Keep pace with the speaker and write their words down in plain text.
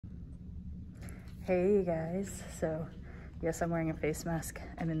Hey guys, so yes, I'm wearing a face mask.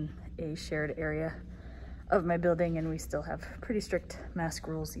 I'm in a shared area of my building and we still have pretty strict mask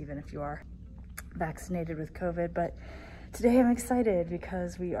rules even if you are vaccinated with COVID. But today I'm excited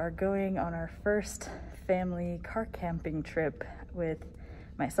because we are going on our first family car camping trip with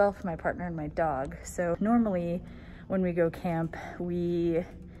myself, my partner, and my dog. So normally when we go camp, we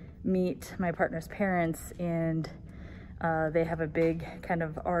meet my partner's parents and they have a big kind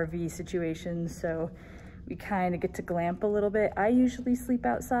of RV situation, so we kind of get to glamp a little bit. I usually sleep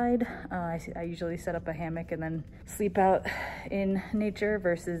outside. I usually set up a hammock and then sleep out in nature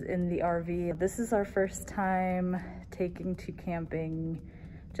versus in the RV. This is our first time taking to camping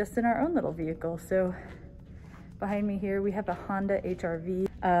just in our own little vehicle. So behind me here, we have a Honda HRV,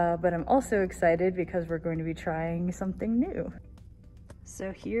 but I'm also excited because we're going to be trying something new.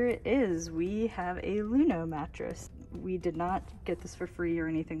 So here it is. We have a Luno mattress. We did not get this for free or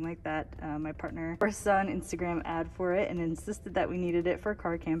anything like that. My partner saw an Instagram ad for it and insisted that we needed it for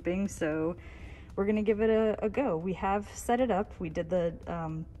car camping, so we're gonna give it a go. We have set it up. We did the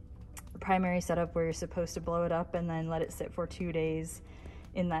primary setup where you're supposed to blow it up and then let it sit for 2 days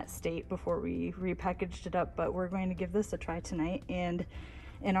in that state before we repackaged it up, but we're going to give this a try tonight. And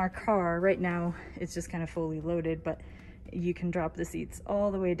in our car right now, it's just kind of fully loaded, but you can drop the seats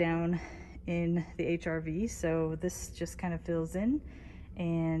all the way down in the HRV, so this just kind of fills in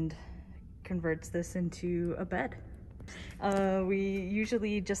and converts this into a bed. We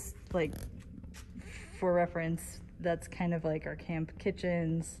usually just, like, for reference, that's kind of like our camp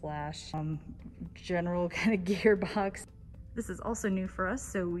kitchen slash general kind of gear box. This is also new for us,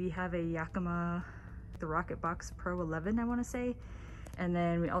 so we have a Yakima, the Rocket Box Pro 11, I want to say, and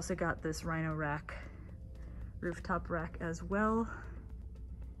then we also got this Rhino rack, rooftop rack as well.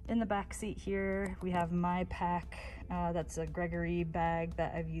 In the back seat here, we have my pack. That's a Gregory bag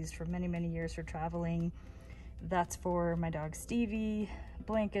that I've used for many, many years for traveling. That's for my dog Stevie.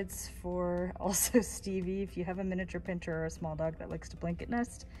 Blankets for also Stevie. If you have a miniature pincher or a small dog that likes to blanket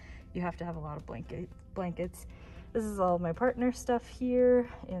nest, you have to have a lot of blankets. This is all my partner stuff here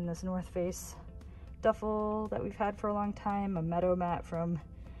in this North Face duffel that we've had for a long time. A meadow mat from,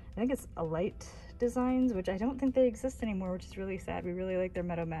 I think it's Alight Designs, which I don't think they exist anymore, which is really sad. We really like their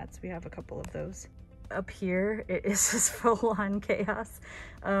meadow mats. We have a couple of those. Up here, it is just full-on chaos.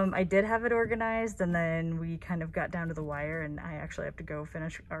 I did have it organized and then we kind of got down to the wire and I actually have to go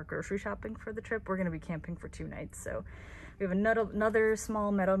finish our grocery shopping for the trip. We're gonna be camping for 2 nights. So we have another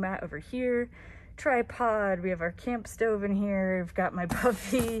small meadow mat over here, tripod, we have our camp stove in here, we've got my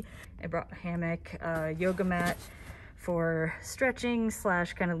puppy, I brought a hammock, yoga mat for stretching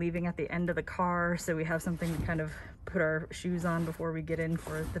slash kind of leaving at the end of the car, so we have something to kind of put our shoes on before we get in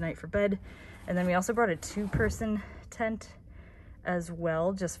for the night for bed. And then we also brought a 2-person tent as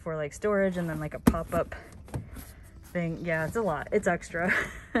well, just for like storage, and then like a pop-up thing. Yeah, it's a lot, it's extra.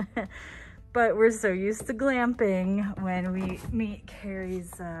 But we're so used to glamping when we meet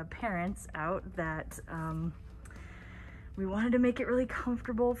Carrie's parents out that we wanted to make it really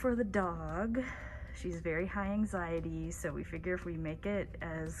comfortable for the dog. She's very high anxiety, so we figure if we make it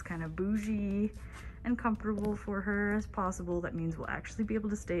as kind of bougie and comfortable for her as possible, that means we'll actually be able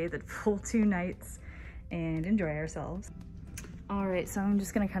to stay the full 2 nights and enjoy ourselves. All right, so I'm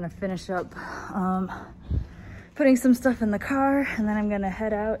just gonna kind of finish up putting some stuff in the car, and then I'm gonna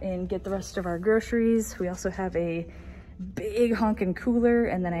head out and get the rest of our groceries. We also have a big honkin' cooler,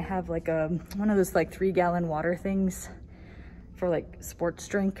 and then I have like one of those like 3-gallon water things for like sports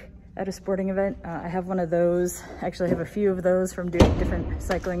drink at a sporting event. I have one of those. Actually, I have a few of those from doing different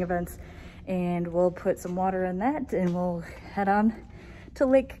cycling events, and we'll put some water in that and we'll head on to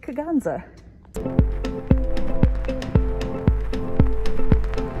Lake Kegonsa.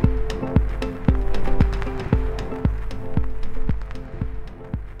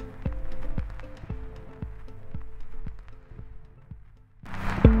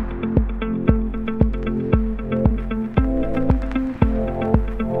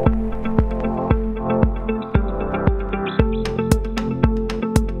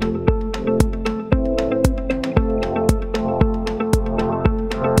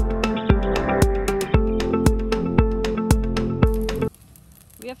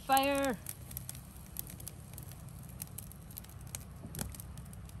 Fire!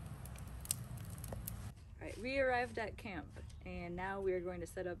 Alright, we arrived at camp and now we are going to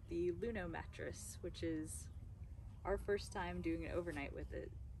set up the Luno Mattress, which is our first time doing it overnight with it.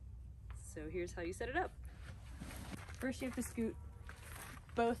 So here's how you set it up. First you have to scoot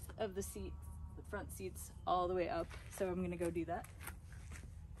both of the seats, the front seats, all the way up. So I'm gonna go do that.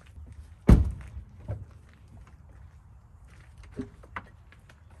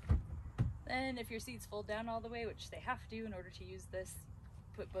 Then if your seats fold down all the way, which they have to in order to use this,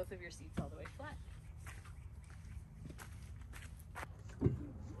 put both of your seats all the way flat.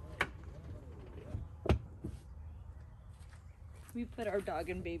 We put our dog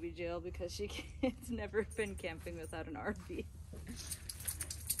in baby jail because it's never been camping without an RV.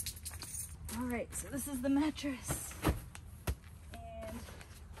 All right, so this is the mattress. And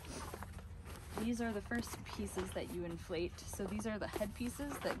these are the first pieces that you inflate. So these are the head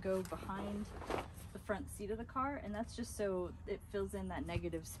pieces that go behind the front seat of the car, and that's just so it fills in that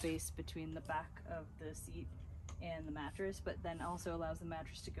negative space between the back of the seat and the mattress, but then also allows the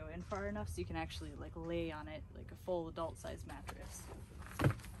mattress to go in far enough so you can actually like lay on it like a full adult size mattress.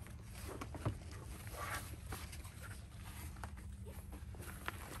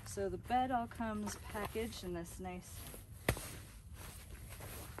 So the bed all comes packaged in this nice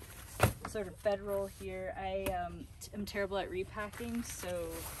sort of bedroll here. I am terrible at repacking, so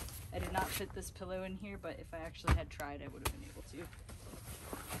I did not fit this pillow in here, but if I actually had tried, I would have been able to.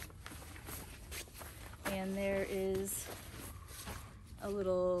 And there is a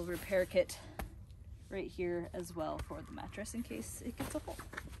little repair kit right here as well for the mattress in case it gets a hole.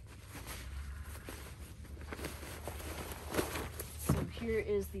 So here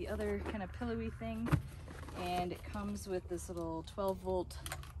is the other kind of pillowy thing, and it comes with this little 12-volt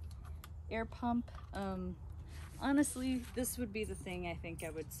air pump. Honestly, this would be the thing I think I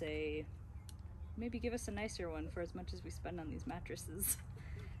would say, maybe give us a nicer one for as much as we spend on these mattresses.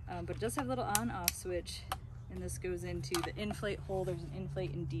 But it does have a little on-off switch, and this goes into the inflate hole. There's an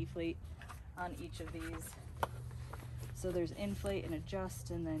inflate and deflate on each of these. So there's inflate and adjust,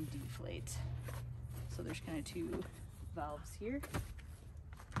 and then deflate. So there's kind of two valves here.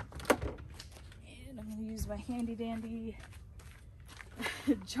 And I'm gonna use my handy dandy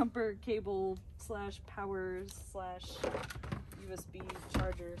jumper cable slash power slash USB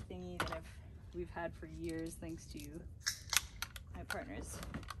charger thingy that we've had for years, thanks to my partner's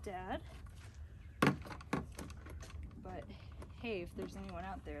dad. But hey, if there's anyone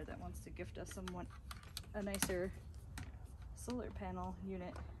out there that wants to gift us a nicer solar panel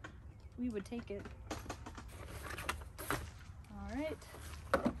unit, we would take it. All right,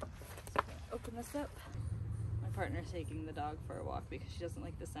 so I'm gonna open this up. My partner's taking the dog for a walk because she doesn't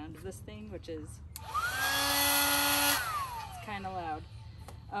like the sound of this thing, which is it's kind of loud.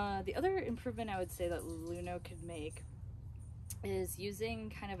 The other improvement I would say that Luno could make is using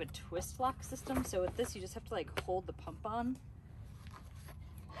kind of a twist lock system. So with this, you just have to like hold the pump on,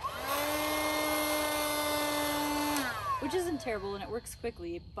 which isn't terrible and it works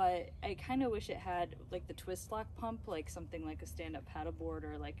quickly, but I kind of wish it had like the twist lock pump, like something like a stand-up paddleboard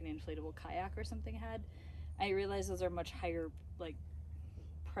or like an inflatable kayak or something had. I realize those are much higher like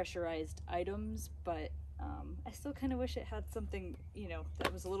pressurized items, but I still kind of wish it had something, you know,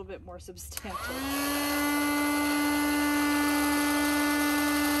 that was a little bit more substantial.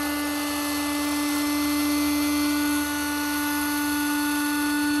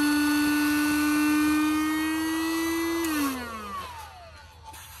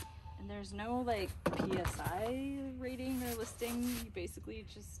 And there's no like PSI rating or listing. You basically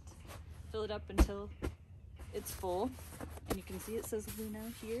just fill it up until it's full, and you can see it says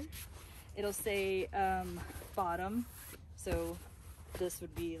Luno here. It'll say bottom, so this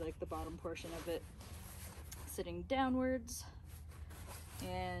would be like the bottom portion of it sitting downwards,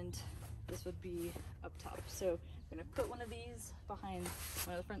 and this would be up top. So I'm gonna put one of these behind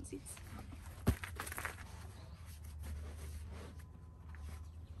one of the front seats.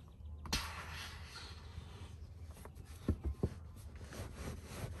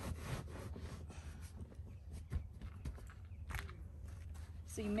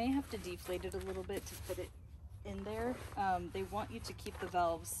 So you may have to deflate it a little bit to fit it in there. They want you to keep the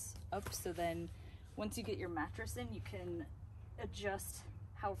valves up, so then once you get your mattress in, you can adjust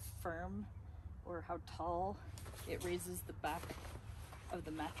how firm or how tall it raises the back of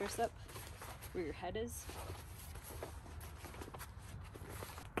the mattress up where your head is.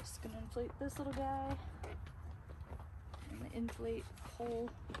 Just gonna inflate this little guy and the inflate hole.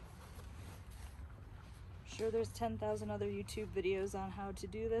 Sure, there's 10,000 other YouTube videos on how to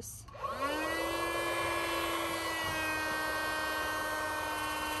do this.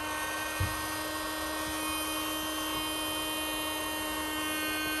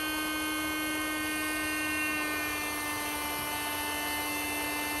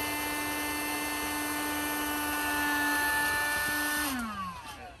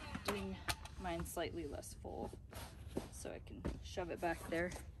 Doing mine slightly less full so I can shove it back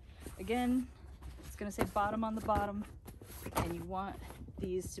there. Again, it's gonna say bottom on the bottom, and you want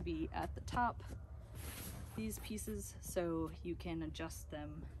these to be at the top, these pieces, so you can adjust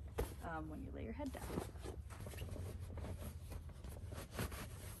them when you lay your head down.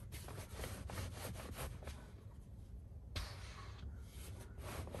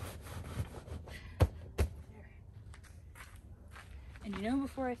 And you know,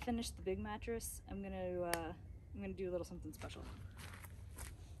 before I finish the big mattress, I'm gonna do a little something special.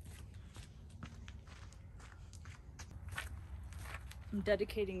 I'm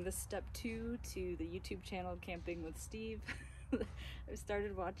dedicating this step 2 to the YouTube channel Camping with Steve. I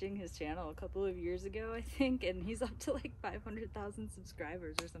started watching his channel a couple of years ago, I think, and he's up to like 500,000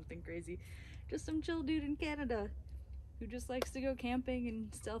 subscribers or something crazy. Just some chill dude in Canada who just likes to go camping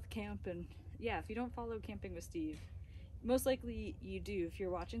and stealth camp. And yeah, if you don't follow Camping with Steve, most likely you do if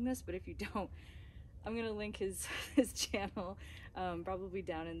you're watching this, but if you don't, I'm gonna link his channel probably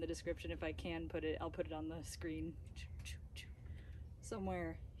down in the description. If I can put it, I'll put it on the screen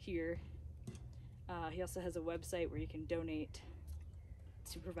somewhere here. He also has a website where you can donate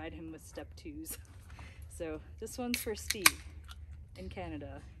to provide him with step 2s. So this one's for Steve in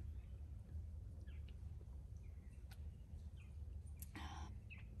Canada.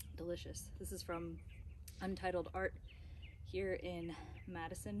 Delicious. This is from Untitled Art here in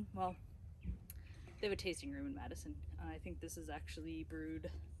Madison. Well, they have a tasting room in Madison. I think this is actually brewed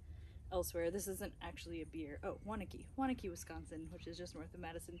elsewhere. This isn't actually a beer. Oh, Waunakee, Wisconsin, which is just north of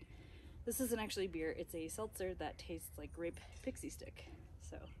Madison. This isn't actually beer. It's a seltzer that tastes like grape pixie stick.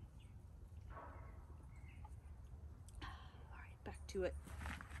 So, all right, back to it.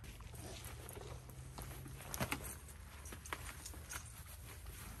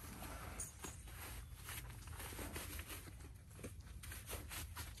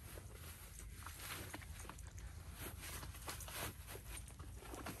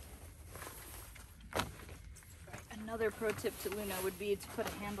 Another pro tip to Luno would be to put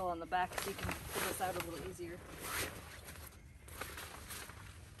a handle on the back so you can pull this out a little easier.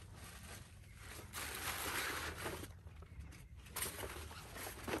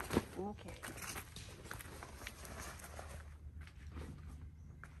 Okay.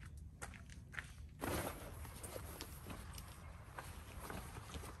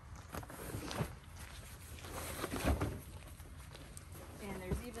 And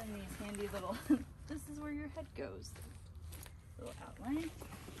there's even these handy little this is where your head goes. Little outline.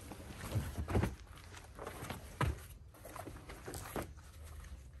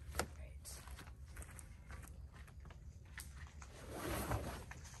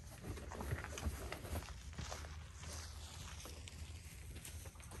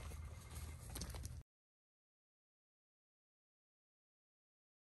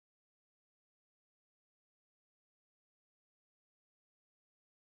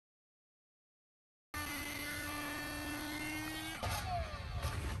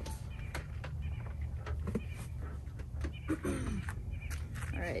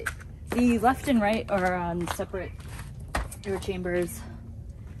 Alright, the left and right are on separate air chambers,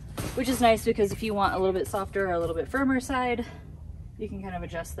 which is nice because if you want a little bit softer or a little bit firmer side, you can kind of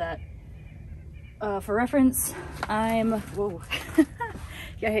adjust that. For reference, whoa,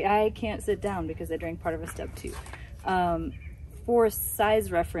 I can't sit down because I drank part of a step 2. For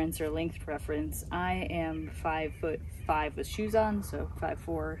size reference or length reference, I am 5'5" with shoes on, so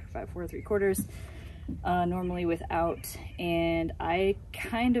 5'4", 5'4¾". Normally without, and I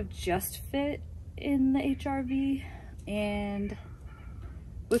kind of just fit in the HRV and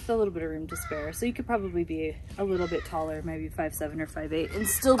with a little bit of room to spare. So you could probably be a little bit taller, maybe 5'7" or 5'8", and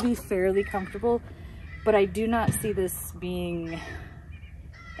still be fairly comfortable. But I do not see this being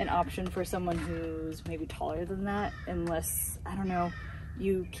an option for someone who's maybe taller than that, unless, I don't know,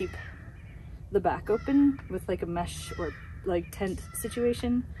 you keep the back open with like a mesh or like tent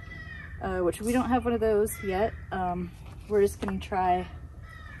situation. Which we don't have one of those yet. We're just gonna try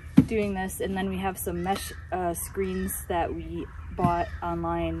doing this, and then we have some mesh screens that we bought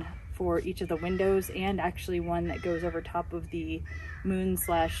online for each of the windows, and actually one that goes over top of the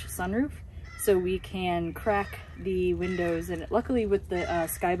moon/sunroof, so we can crack the windows. And luckily with the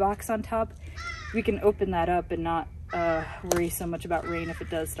skybox on top, we can open that up and not worry so much about rain if it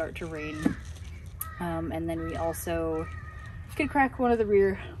does start to rain. And then we also could crack one of the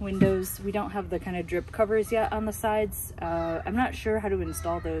rear windows. We don't have the kind of drip covers yet on the sides. I'm not sure how to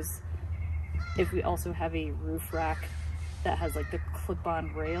install those if we also have a roof rack that has like the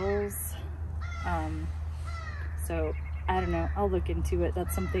clip-on rails. So I don't know, I'll look into it.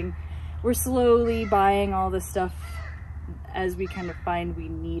 That's something we're slowly buying, all this stuff as we kind of find we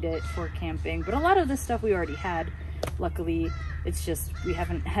need it for camping. But a lot of this stuff we already had. Luckily, it's just we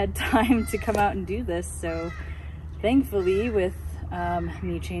haven't had time to come out and do this. So thankfully, with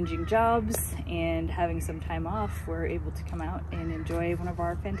me changing jobs and having some time off, we're able to come out and enjoy one of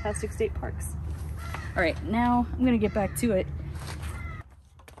our fantastic state parks. All right, now I'm gonna get back to it.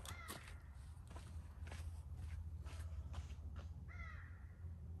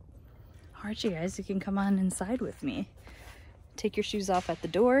 All right, you guys, you can come on inside with me. Take your shoes off at the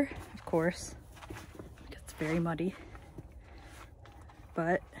door, of course. It's very muddy,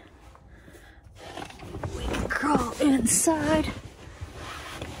 but we can crawl inside.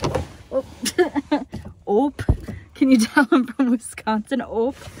 Oh, Ope. Can you tell I'm from Wisconsin?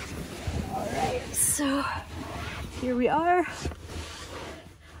 Ope. All right, so here we are.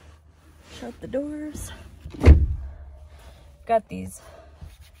 Shut the doors. Got these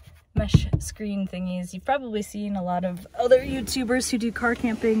mesh screen thingies. You've probably seen a lot of other YouTubers who do car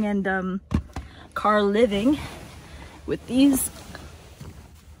camping and car living with these.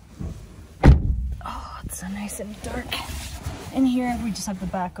 Oh, it's so nice and dark in here. We just have the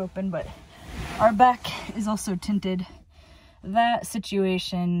back open, but our back is also tinted. That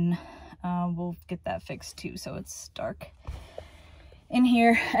situation, we'll get that fixed too, so it's dark in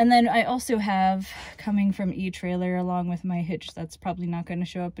here. And then I also have, coming from e-trailer along with my hitch that's probably not going to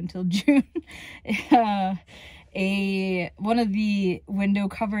show up until June, one of the window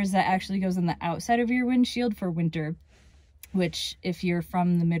covers that actually goes on the outside of your windshield for winter, which if you're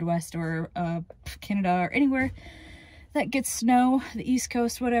from the Midwest or Canada or anywhere that gets snow, the East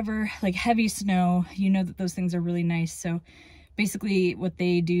Coast, whatever, like heavy snow, you know that those things are really nice. So basically what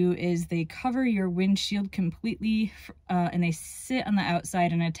they do is they cover your windshield completely and they sit on the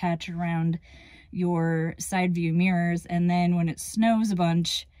outside and attach around your side view mirrors. And then when it snows a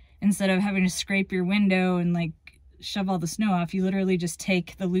bunch, instead of having to scrape your window and like shove all the snow off, you literally just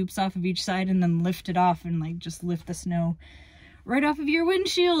take the loops off of each side and then lift it off and like just lift the snow right off of your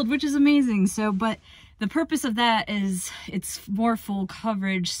windshield, which is amazing. So, but the purpose of that is it's more full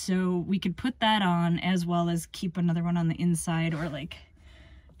coverage, so we could put that on as well as keep another one on the inside, or like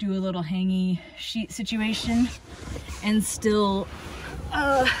do a little hangy sheet situation and still,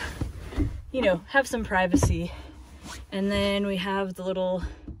 you know, have some privacy. And then we have the little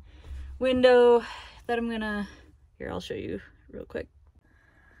window that I'm gonna, here, I'll show you real quick.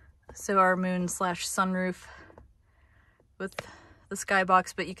 So our moon slash sunroof with the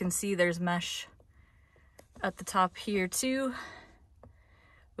skybox, but you can see there's mesh at the top here too.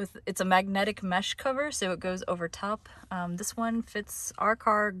 It's a magnetic mesh cover, so it goes over top. This one fits our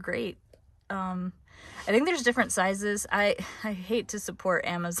car great. I think there's different sizes. I hate to support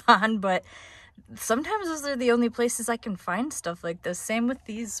Amazon, but sometimes those are the only places I can find stuff like this. Same with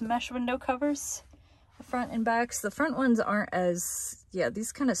these mesh window covers, the front and backs. The front ones aren't as, yeah,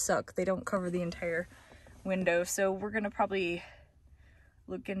 these kind of suck. They don't cover the entire window, so we're gonna probably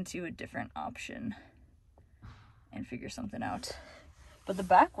look into a different option and figure something out. But the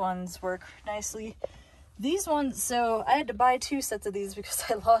back ones work nicely. These ones, so I had to buy 2 sets of these because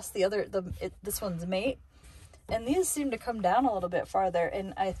I lost the other, this one's mate. And these seem to come down a little bit farther,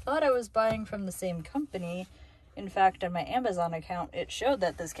 and I thought I was buying from the same company. In fact, on my Amazon account, it showed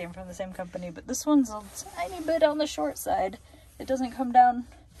that this came from the same company, but this one's a tiny bit on the short side. It doesn't come down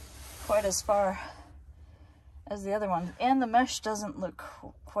quite as far as the other one. And the mesh doesn't look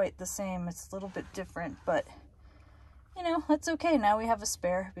quite the same. It's a little bit different, but you know, that's okay. Now we have a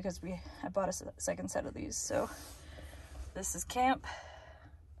spare because I bought a second set of these. So this is camp.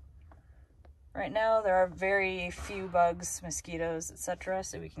 Right now there are very few bugs, mosquitoes, etc.,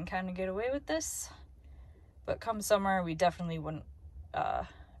 so we can kind of get away with this. But come summer, we definitely wouldn't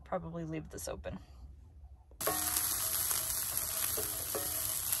probably leave this open.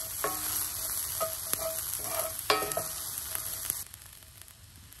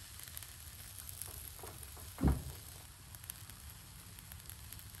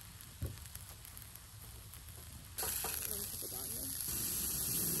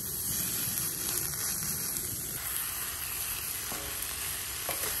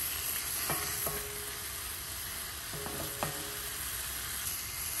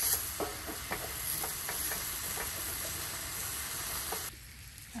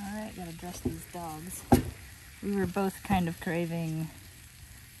 Gotta dress these dogs. We were both kind of craving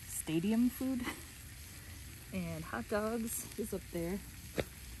stadium food, and hot dogs is up there.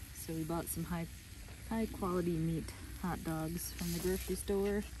 So we bought some high quality meat hot dogs from the grocery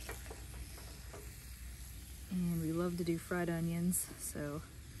store. And we love to do fried onions, so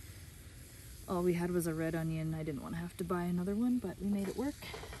all we had was a red onion. I didn't want to have to buy another one, but we made it work.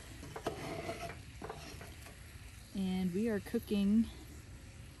 And we are cooking.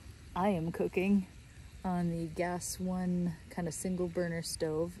 I am cooking on the gas one kind of single burner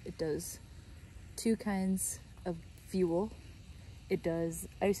stove. It does 2 kinds of fuel, it does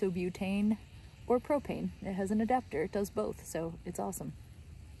isobutane or propane. It has an adapter, it does both, so it's awesome.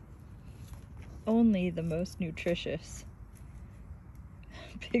 Only the most nutritious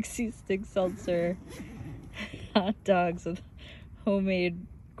Pixie Stick Seltzer hot dogs with homemade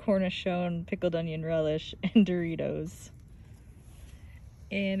cornichon pickled onion relish and Doritos.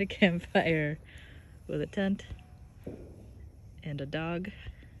 And a campfire with a tent and a dog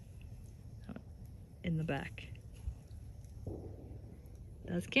in the back.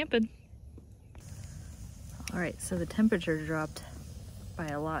 That's camping. Alright, so the temperature dropped by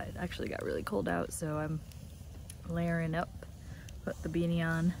a lot. It actually got really cold out, so I'm layering up, put the beanie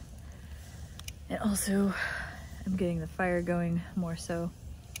on, and also I'm getting the fire going more so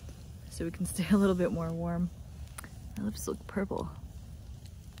we can stay a little bit more warm. My lips look purple.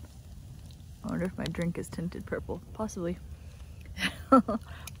 I wonder if my drink is tinted purple. Possibly.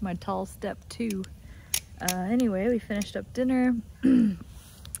 My tall step 2. Anyway, we finished up dinner.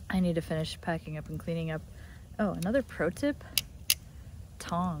 I need to finish packing up and cleaning up. Oh, another pro tip.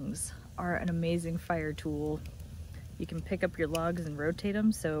 Tongs are an amazing fire tool. You can pick up your logs and rotate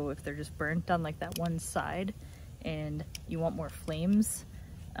them, so if they're just burnt on like that one side and you want more flames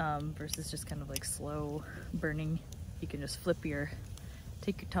versus just kind of like slow burning, you can just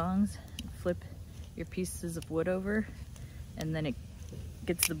take your tongs and flip your pieces of wood over, and then it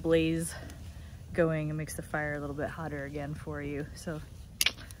gets the blaze going and makes the fire a little bit hotter again for you. So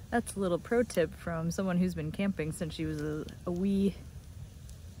that's a little pro tip from someone who's been camping since she was a wee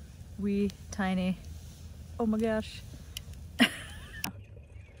tiny, oh my gosh.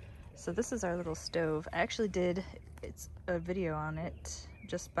 So this is our little stove. I actually did a video on it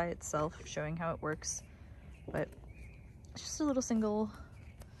just by itself showing how it works, but it's just a little single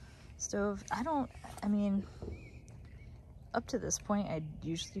stove. I mean, up to this point, I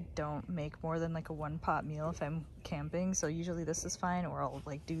usually don't make more than like a 1-pot meal if I'm camping, so usually this is fine, or I'll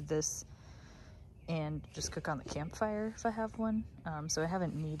like do this and just cook on the campfire if I have one. So I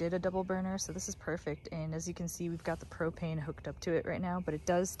haven't needed a double burner, so this is perfect. And as you can see, we've got the propane hooked up to it right now, but it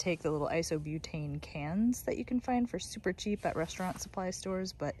does take the little isobutane cans that you can find for super cheap at restaurant supply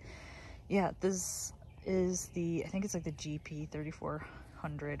stores. But yeah, this is I think it's like the GP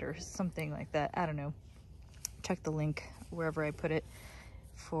 3400 or something like that. I don't know. Check the link wherever I put it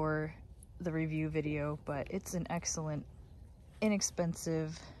for the review video, but it's an excellent,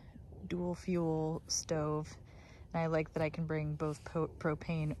 inexpensive dual fuel stove, and I like that I can bring both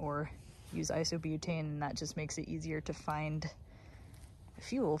propane or use isobutane, and that just makes it easier to find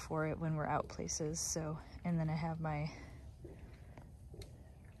fuel for it when we're out places. So, and then I have my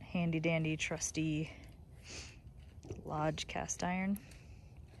handy dandy trusty Lodge cast iron.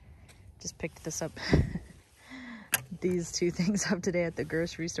 Just picked this up these 2 things up today at the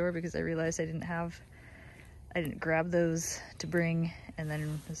grocery store because I realized I didn't grab those to bring. And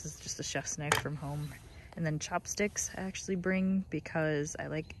then this is just a chef's knife from home. And then chopsticks I actually bring because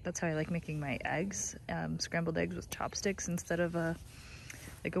that's how I like making my eggs, scrambled eggs with chopsticks instead of a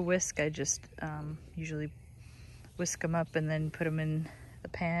whisk. I just usually whisk them up and then put them in the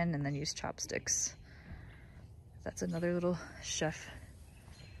pan and then use chopsticks. That's another little chef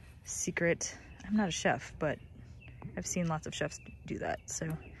secret. I'm not a chef, but I've seen lots of chefs do that. So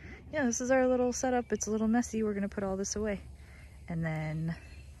yeah, this is our little setup. It's a little messy. We're gonna put all this away. And then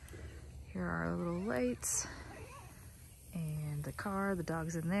here are our little lights and the car, the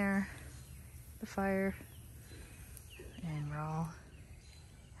dog's in there, the fire, and we're all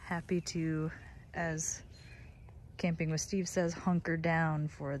happy to, as Camping with Steve says, hunker down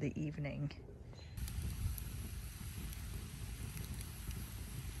for the evening.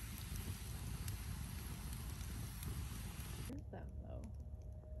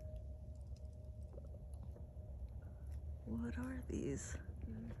 What are these?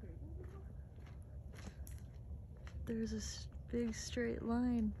 There's a big straight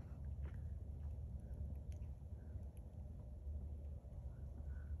line.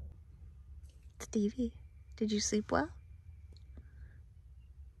 Stevie, did you sleep well?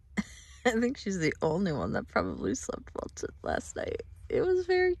 I think she's the only one that probably slept well last night. It was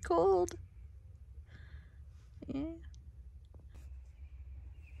very cold. Yeah.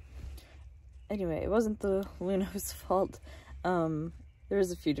 Anyway, it wasn't the Luno's fault. There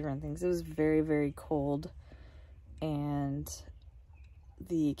was a few different things. It was very, very cold, and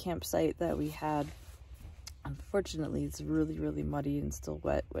the campsite that we had, unfortunately, it's really, really muddy and still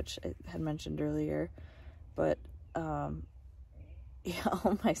wet, which I had mentioned earlier. But yeah,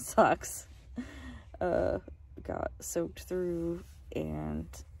 all my socks got soaked through, and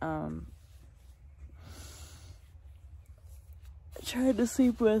I tried to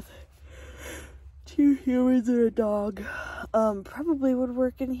sleep with 2 2 humans and a dog. Probably would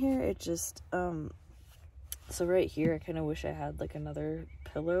work in here. It just, so right here, I kind of wish I had like another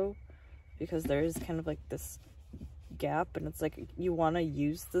pillow, because there is kind of like this gap, and it's like you want to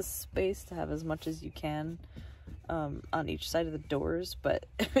use this space to have as much as you can on each side of the doors, but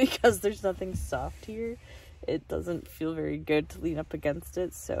because there's nothing soft here, it doesn't feel very good to lean up against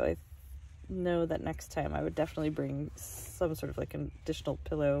it. So I know that next time I would definitely bring some sort of like an additional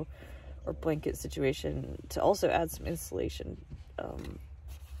pillow or blanket situation to also add some insulation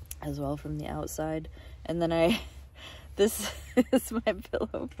as well from the outside. And then this is my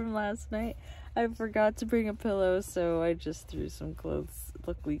pillow from last night. I forgot to bring a pillow, so I just threw some clothes.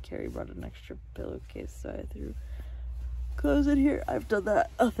 Luckily Carrie brought an extra pillowcase, so I threw clothes in here. I've done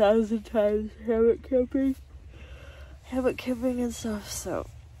that 1,000 times, hammock camping and stuff, so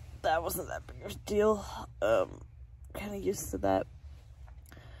that wasn't that big of a deal. Kind of used to that.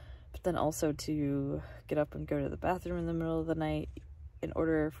 But then also to get up and go to the bathroom in the middle of the night, in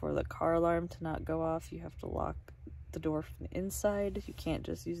order for the car alarm to not go off, you have to lock the door from the inside. You can't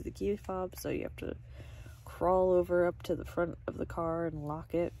just use the key fob, so you have to crawl over up to the front of the car and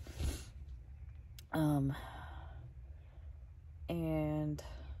lock it. And I'm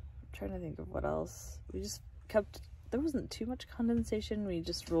trying to think of what else. We just kept, there wasn't too much condensation. We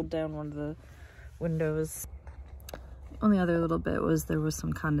just rolled down one of the windows. The only other little bit was there was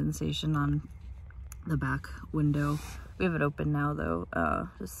some condensation on the back window. We have it open now though,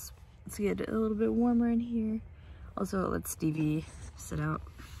 just let's get a little bit warmer in here. Also, it lets Stevie sit out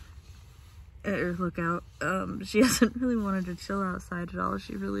or look out. She hasn't really wanted to chill outside at all.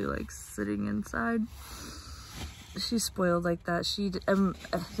 She really likes sitting inside. She's spoiled like that. She,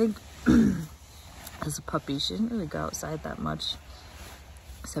 I think as a puppy, she didn't really go outside that much,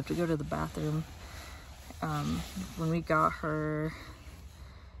 except to go to the bathroom. When we got her,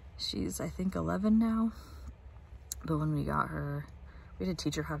 she's I think 11 now. But when we got her, we had to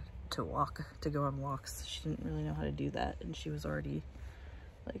teach her how to walk, to go on walks. She didn't really know how to do that, and she was already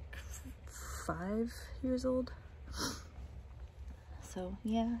like 5 years old. So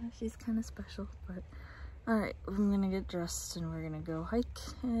yeah, she's kind of special. But all right, I'm gonna get dressed and we're gonna go hike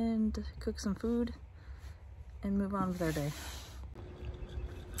and cook some food and move on with our day.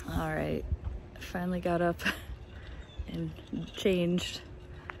 All right, finally got up and changed.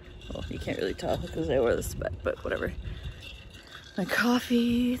 Well, you can't really tell because I wore the sweat, but whatever. My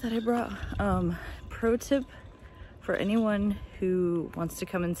coffee that I brought. Pro tip for anyone who wants to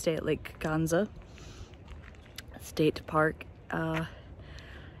come and stay at Lake Kegonsa State Park, I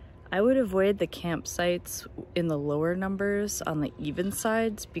would avoid the campsites in the lower numbers on the even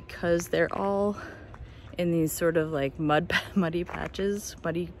sides, because they're all in these sort of like muddy patches,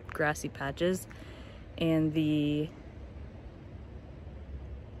 muddy grassy patches, and the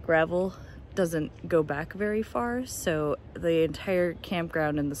gravel doesn't go back very far, so the entire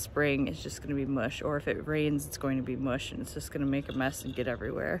campground in the spring is just going to be mush, or if it rains it's going to be mush, and it's just going to make a mess and get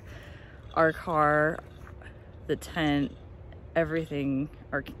everywhere. Our car, the tent, everything,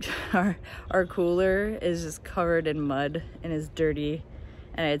 our cooler is just covered in mud and is dirty,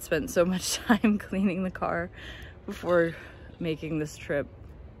 and I had spent so much time cleaning the car before making this trip.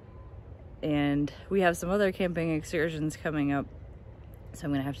 And we have some other camping excursions coming up, so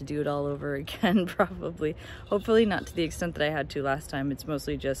I'm gonna have to do it all over again probably. Hopefully not to the extent that I had to last time. It's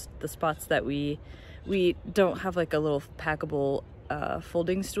mostly just the spots that we don't have like a little packable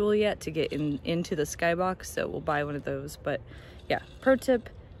folding stool yet to get into the skybox, so we'll buy one of those. But yeah, pro tip,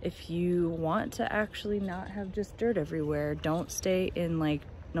 if you want to actually not have just dirt everywhere, don't stay in like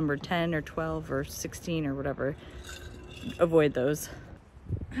number 10 or 12 or 16 or whatever. Avoid those.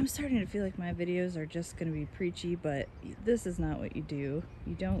 I'm starting to feel like my videos are just going to be preachy, but this is not what you do.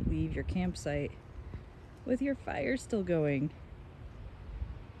 You don't leave your campsite with your fire still going.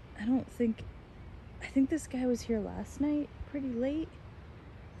 I think this guy was here last night pretty late,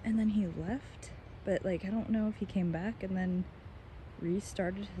 and then he left, but like I don't know if he came back and then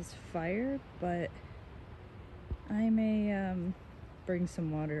restarted his fire, but I may bring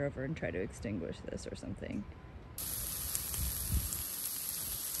some water over and try to extinguish this or something.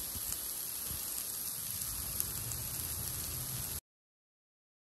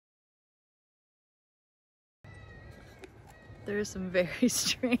 There are some very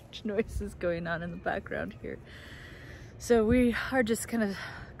strange noises going on in the background here. So we are just kind of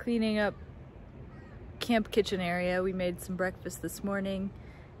cleaning up camp kitchen area. We made some breakfast this morning,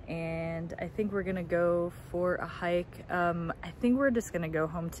 and I think we're gonna go for a hike. I think we're just gonna go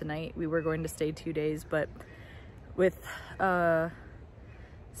home tonight. We were going to stay 2 days, but with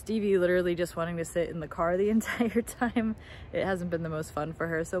Stevie literally just wanting to sit in the car the entire time. It hasn't been the most fun for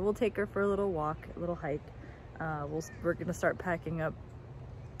her, so we'll take her for a little walk, a little hike. We're gonna start packing up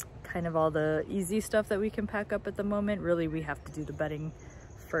kind of all the easy stuff that we can pack up at the moment. Really, we have to do the bedding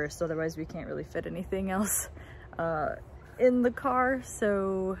first, otherwise we can't really fit anything else in the car.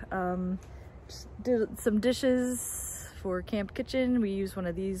 So just did some dishes for camp kitchen. We use one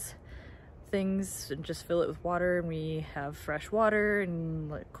of these things and just fill it with water, and we have fresh water and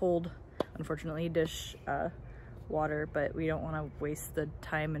like cold, unfortunately, dish water, but we don't want to waste the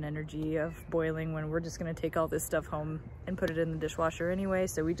time and energy of boiling when we're just going to take all this stuff home and put it in the dishwasher anyway.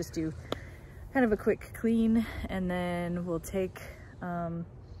 So we just do kind of a quick clean, and then we'll take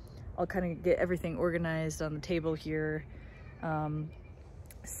I'll kind of get everything organized on the table here,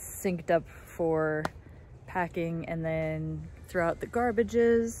 synced up for packing, and then throw out the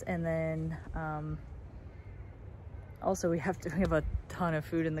garbages. And then also we have a ton of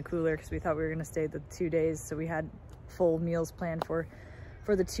food in the cooler because we thought we were going to stay the 2 days, so we had full meals planned for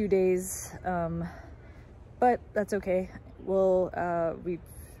the 2 days, but that's okay. We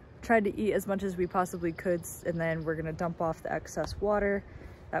tried to eat as much as we possibly could, and then we're going to dump off the excess water.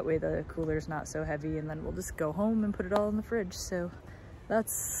 That way the cooler's not so heavy, and then we'll just go home and put it all in the fridge. So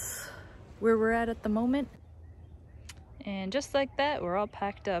that's where we're at the moment. And just like that, we're all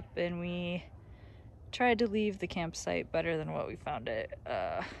packed up, and we tried to leave the campsite better than what we found it.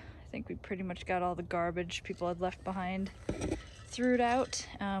 I think we pretty much got all the garbage people had left behind, threw it out.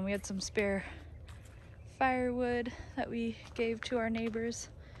 We had some spare firewood that we gave to our neighbors.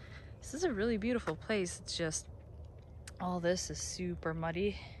 This is a really beautiful place. It's just all this is super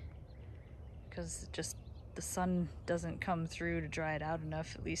muddy because just the sun doesn't come through to dry it out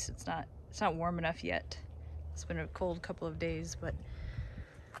enough. At least it's not warm enough yet. It's been a cold couple of days, but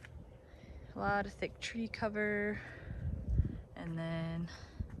a lot of thick tree cover. And then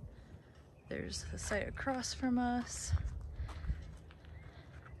there's the site across from us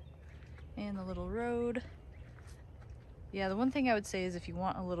and the little road. Yeah, the one thing I would say is if you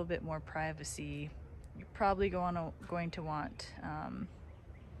want a little bit more privacy, you're probably going to want,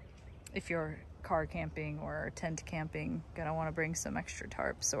 if you're car camping or tent camping, gonna want to bring some extra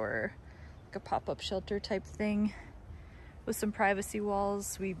tarps or like a pop-up shelter type thing with some privacy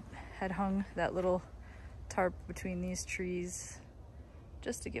walls. We had hung that little tarp between these trees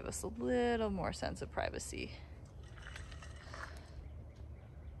just to give us a little more sense of privacy.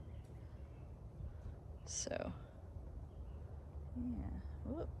 So, yeah.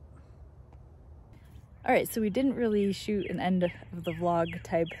 Whoop. All right, so we didn't really shoot an end of the vlog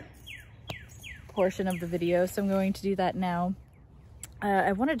type portion of the video, so I'm going to do that now.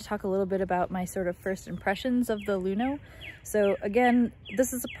 I wanted to talk a little bit about my sort of first impressions of the Luno. So again,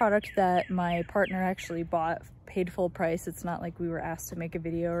 this is a product that my partner actually bought, paid full price. It's not like we were asked to make a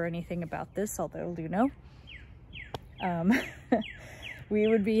video or anything about this, although Luno. We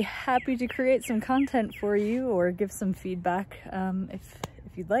would be happy to create some content for you or give some feedback if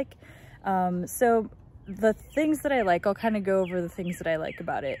you'd like. So the things that I like, I'll kind of go over the things that I like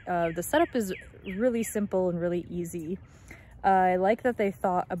about it. The setup is really simple and really easy. I like that they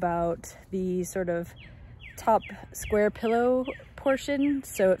thought about the sort of top square pillow portion,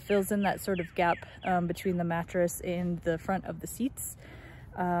 so it fills in that sort of gap between the mattress and the front of the seats.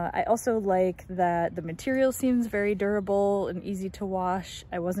 I also like that the material seems very durable and easy to wash.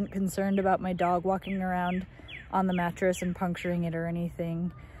 I wasn't concerned about my dog walking around on the mattress and puncturing it or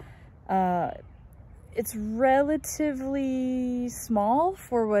anything. It's relatively small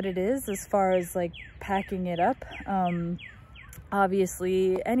for what it is as far as like packing it up.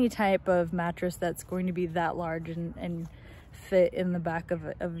 Obviously, any type of mattress that's going to be that large and fit in the back of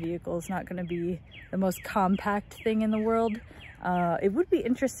a vehicle is not going to be the most compact thing in the world. It would be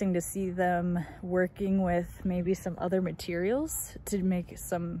interesting to see them working with maybe some other materials to make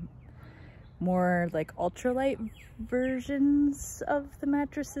some more like ultralight versions of the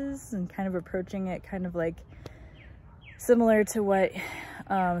mattresses and kind of approaching it kind of like similar to what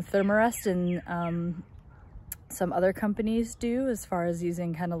Thermarest and some other companies do as far as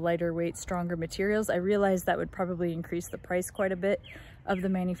using kind of lighter weight, stronger materials. I realize that would probably increase the price quite a bit of the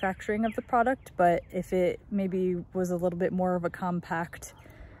manufacturing of the product, but if it maybe was a little bit more of a compact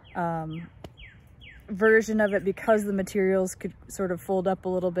version of it, because the materials could sort of fold up a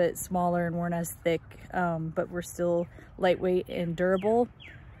little bit smaller and weren't as thick, but were still lightweight and durable,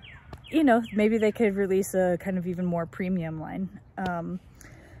 you know, maybe they could release a kind of even more premium line.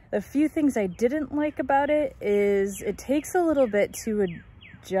 A few things I didn't like about it is it takes a little bit to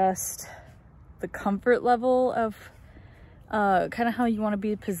adjust the comfort level of kind of how you want to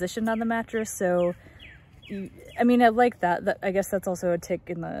be positioned on the mattress. So I mean, I like that. I guess that's also a tick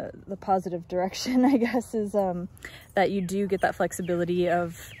in the positive direction, I guess, is that you do get that flexibility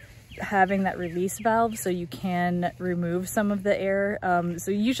of having that release valve so you can remove some of the air.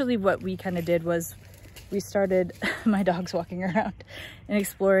 So usually what we kind of did was we started, my dog's walking around and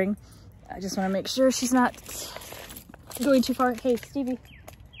exploring. I just want to make sure she's not going too far. Hey, Stevie,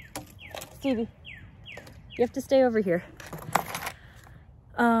 you have to stay over here.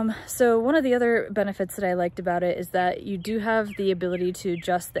 So one of the other benefits that I liked about it is that you do have the ability to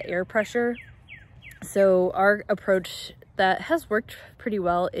adjust the air pressure. So our approach that has worked pretty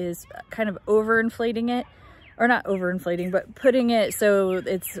well is kind of overinflating it, or not overinflating, but putting it so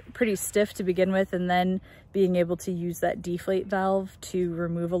it's pretty stiff to begin with, and then being able to use that deflate valve to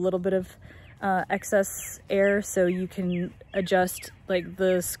remove a little bit of excess air. So you can adjust like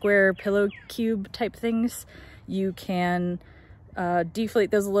the square pillow cube type things. You can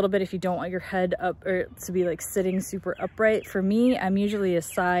deflate those a little bit if you don't want your head up or to be like sitting super upright. For me, I'm usually a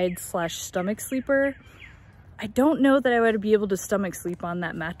side/stomach sleeper. I don't know that I would be able to stomach sleep on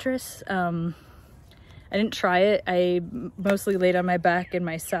that mattress. I didn't try it. I mostly laid on my back and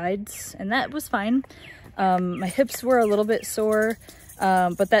my sides, and that was fine. My hips were a little bit sore,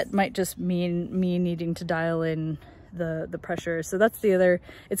 but that might just mean me needing to dial in the pressure. So that's the other,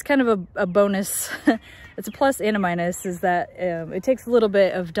 it's kind of a bonus. It's a plus and a minus, is that it takes a little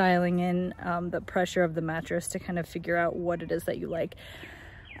bit of dialing in the pressure of the mattress to kind of figure out what it is that you like.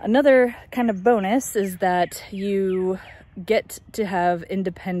 Another kind of bonus is that you get to have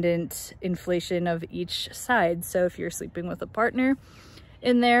independent inflation of each side. So if you're sleeping with a partner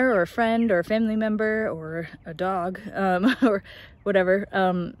in there, or a friend or a family member or a dog, or whatever,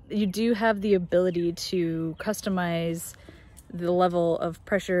 you do have the ability to customize the level of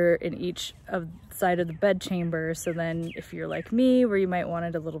pressure in each of side of the bed chamber. So then if you're like me, where you might want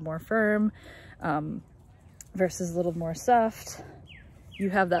it a little more firm versus a little more soft, you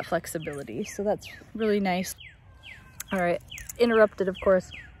have that flexibility. So that's really nice. All right, interrupted, of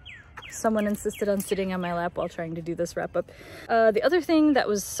course. Someone insisted on sitting on my lap while trying to do this wrap up. The other thing that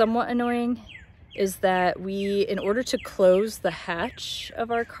was somewhat annoying is that in order to close the hatch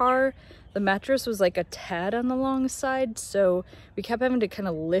of our car, the mattress was like a tad on the long side. So we kept having to kind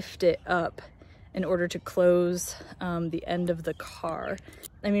of lift it up in order to close the end of the car.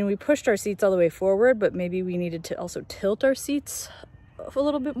 I mean, we pushed our seats all the way forward, but maybe we needed to also tilt our seats a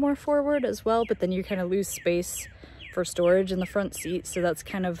little bit more forward as well. But then you kind of lose space for storage in the front seat. So that's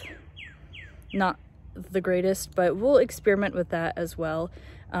kind of not the greatest, but we'll experiment with that as well.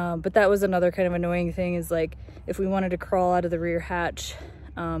 But that was another kind of annoying thing, is like if we wanted to crawl out of the rear hatch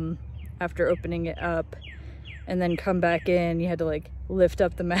after opening it up and then come back in, you had to like lift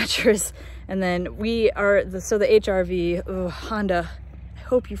up the mattress. And then so the HRV, Honda, I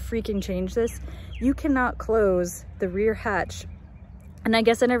hope you freaking change this. You cannot close the rear hatch. And I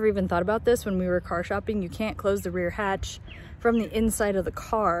guess I never even thought about this when we were car shopping. You can't close the rear hatch from the inside of the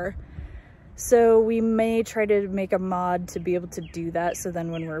car. So we may try to make a mod to be able to do that. So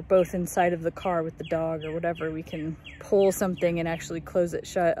then when we're both inside of the car with the dog or whatever, we can pull something and actually close it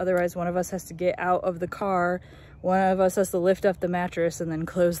shut. Otherwise, one of us has to get out of the car. One of us has to lift up the mattress and then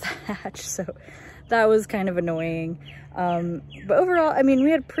close the hatch. So that was kind of annoying. But overall, I mean,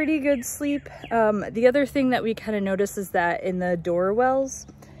 we had pretty good sleep. The other thing that we kind of noticed is that in the door wells,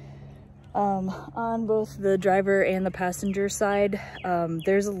 on both the driver and the passenger side,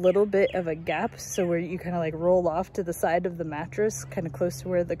 there's a little bit of a gap, so where you kind of like roll off to the side of the mattress, kind of close to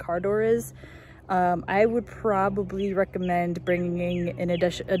where the car door is. I would probably recommend bringing an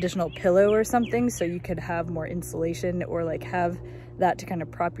additional pillow or something so you could have more insulation, or like have that to kind of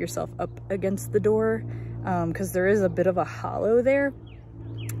prop yourself up against the door, because there is a bit of a hollow there.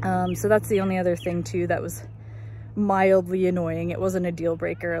 So that's the only other thing too that was mildly annoying. It wasn't a deal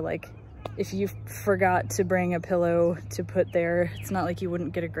breaker. Like, if you forgot to bring a pillow to put there, it's not like you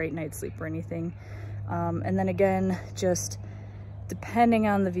wouldn't get a great night's sleep or anything. And then again, just depending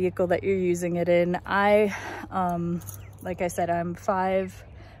on the vehicle that you're using it in, like I said, I'm 5'4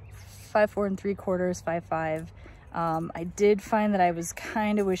 3/4, 5'5". I did find that I was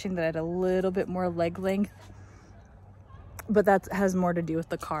kind of wishing that I had a little bit more leg length, but that has more to do with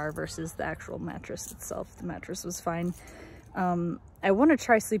the car versus the actual mattress itself. The mattress was fine. I want to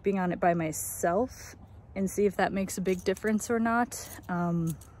try sleeping on it by myself and see if that makes a big difference or not.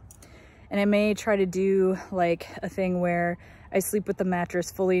 And I may try to do like a thing where I sleep with the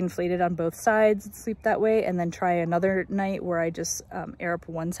mattress fully inflated on both sides and sleep that way, and then try another night where I just air up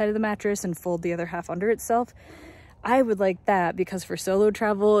one side of the mattress and fold the other half under itself. I would like that, because for solo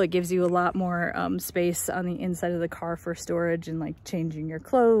travel, it gives you a lot more space on the inside of the car for storage and like changing your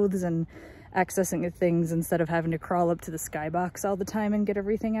clothes and accessing things instead of having to crawl up to the skybox all the time and get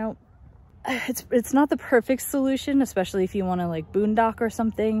everything out. It's not the perfect solution, especially if you want to like boondock or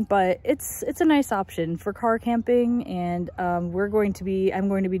something, but it's a nice option for car camping. And I'm going to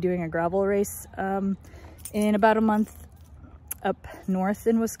be doing a gravel race in about a month up north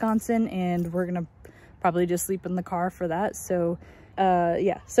in Wisconsin, and we're gonna probably just sleep in the car for that. So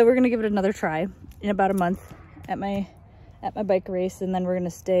yeah, so we're gonna give it another try in about a month at my bike race, and then we're gonna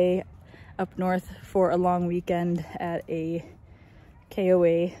stay up north for a long weekend at a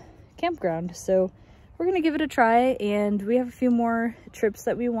KOA campground. So we're gonna give it a try, and we have a few more trips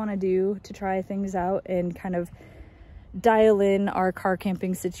that we want to do to try things out and kind of dial in our car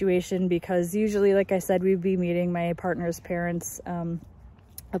camping situation, because usually, like I said, we'd be meeting my partner's parents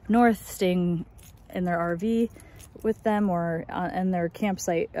up north, staying in their RV with them, or in their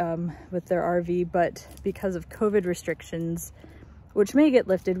campsite with their RV. But because of COVID restrictions, which may get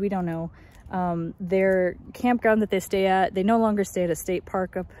lifted, we don't know, their campground that they stay at, they no longer stay at a state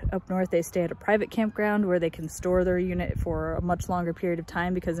park up north. They stay at a private campground where they can store their unit for a much longer period of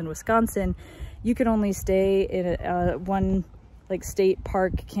time, because in Wisconsin you can only stay in one like state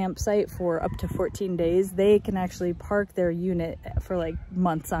park campsite for up to 14 days. They can actually park their unit for like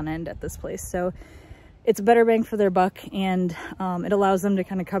months on end at this place. So it's a better bang for their buck, and it allows them to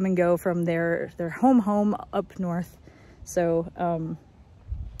kind of come and go from their home up north. So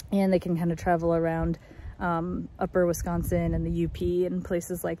and they can kind of travel around upper Wisconsin and the UP and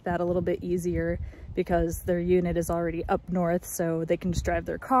places like that a little bit easier, because their unit is already up north, so they can just drive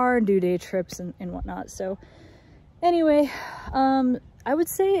their car and do day trips and whatnot. So anyway, I would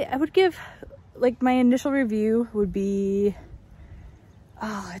say I would give, like, my initial review would be,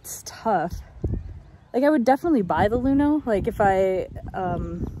 oh, it's tough. Like, I would definitely buy the Luno, like if I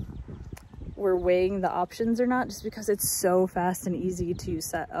were weighing the options or not, just because it's so fast and easy to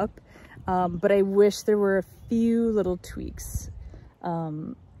set up. But I wish there were a few little tweaks.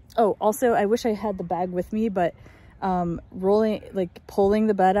 Oh, also, I wish I had the bag with me, but pulling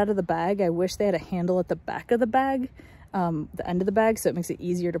the bed out of the bag, I wish they had a handle at the back of the bag, the end of the bag, so it makes it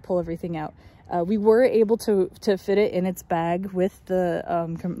easier to pull everything out. We were able to fit it in its bag with the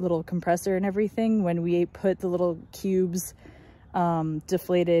little compressor and everything when we put the little cubes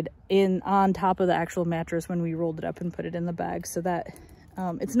deflated on top of the actual mattress when we rolled it up and put it in the bag, so that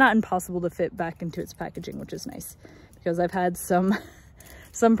it's not impossible to fit back into its packaging, which is nice, because I've had some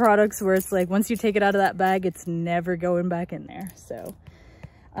products where it's like once you take it out of that bag, it's never going back in there. So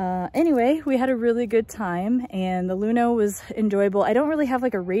anyway, we had a really good time, and the Luno was enjoyable. I don't really have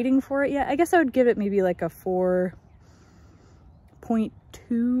like a rating for it yet. I guess I would give it maybe like a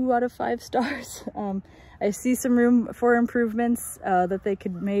 4.2 out of 5 stars. I see some room for improvements that they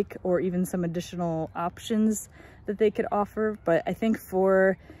could make, or even some additional options that they could offer. But I think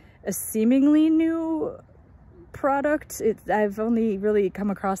for a seemingly new product, I've only really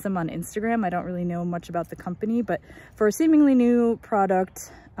come across them on Instagram. I don't really know much about the company, but for a seemingly new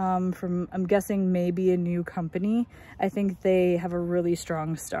product from, I'm guessing, maybe a new company, I think they have a really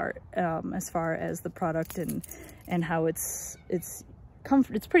strong start as far as the product and how it's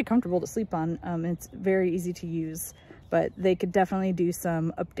pretty comfortable to sleep on. It's very easy to use, but they could definitely do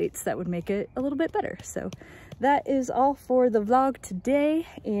some updates that would make it a little bit better. So that is all for the vlog today,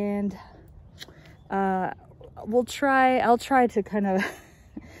 and I'll try to kind of,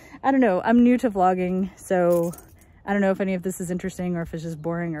 I don't know, I'm new to vlogging, so I don't know if any of this is interesting or if it's just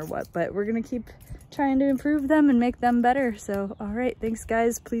boring or what, but we're gonna keep trying to improve them and make them better. So all right, thanks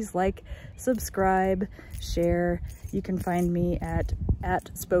guys. Please like, subscribe, share. You can find me at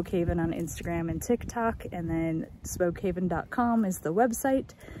Spokehaven on Instagram and TikTok, and then spokehaven.com is the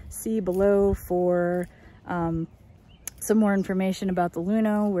website. See below for some more information about the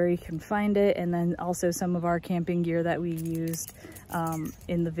Luno, where you can find it, and then also some of our camping gear that we used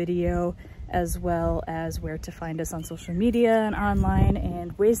in the video, as well as where to find us on social media and online,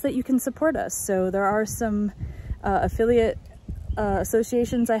 and ways that you can support us. So there are some affiliate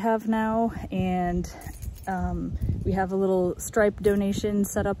associations I have now, and we have a little Stripe donation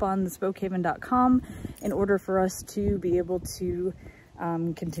set up on the spokehaven.com in order for us to be able to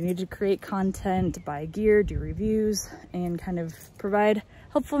continue to create content, buy gear, do reviews, and kind of provide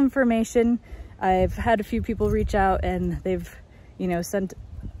helpful information. I've had a few people reach out, and they've, you know, sent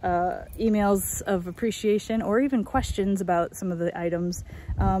emails of appreciation or even questions about some of the items.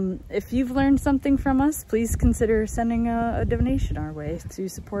 If you've learned something from us, please consider sending a donation our way to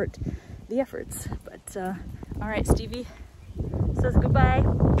support the efforts. But all right, Stevie says goodbye.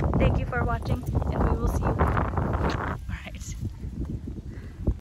 Thank you for watching, and we will see you